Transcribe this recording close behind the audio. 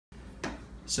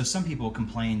So some people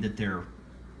complain that their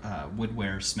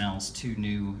woodware smells too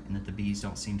new and that the bees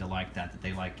don't seem to like that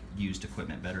they like used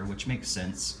equipment better, which makes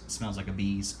sense. It smells like a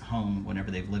bee's home whenever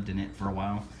they've lived in it for a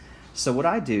while. So what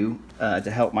I do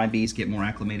to help my bees get more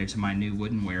acclimated to my new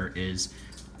woodenware is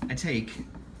I take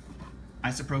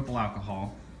isopropyl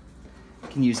alcohol. You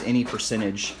can use any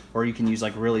percentage, or you can use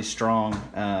like really strong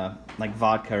like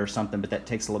vodka or something, but that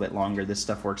takes a little bit longer. This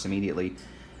stuff works immediately.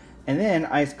 And then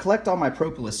I collect all my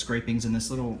propolis scrapings in this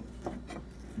little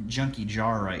junky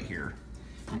jar right here.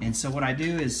 And so what I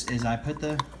do is I put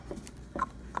the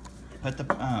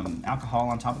alcohol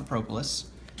on top of the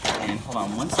propolis, and hold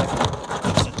on one second,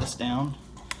 set this down,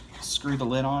 screw the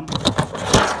lid on,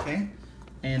 okay,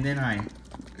 and then I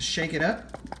shake it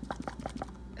up,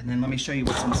 and then let me show you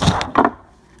what's inside.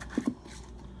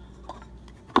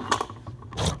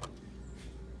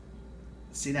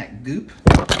 See that goop?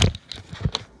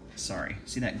 Sorry,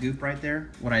 see that goop right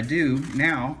there? What I do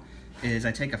now is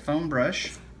I take a foam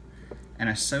brush and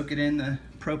I soak it in the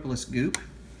propolis goop,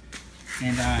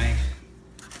 and I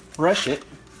brush it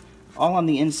all on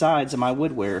the insides of my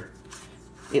woodware.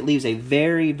 It leaves a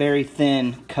very, very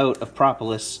thin coat of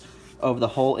propolis over the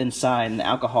whole inside, and the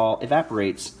alcohol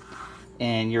evaporates,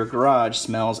 and your garage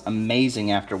smells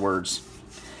amazing afterwards.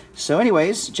 So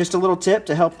anyways, just a little tip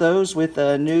to help those with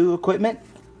new equipment.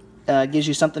 Gives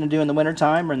you something to do in the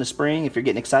wintertime or in the spring if you're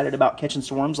getting excited about catching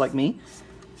swarms like me.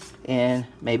 And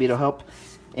maybe it'll help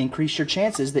increase your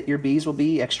chances that your bees will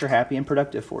be extra happy and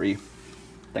productive for you.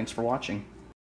 Thanks for watching.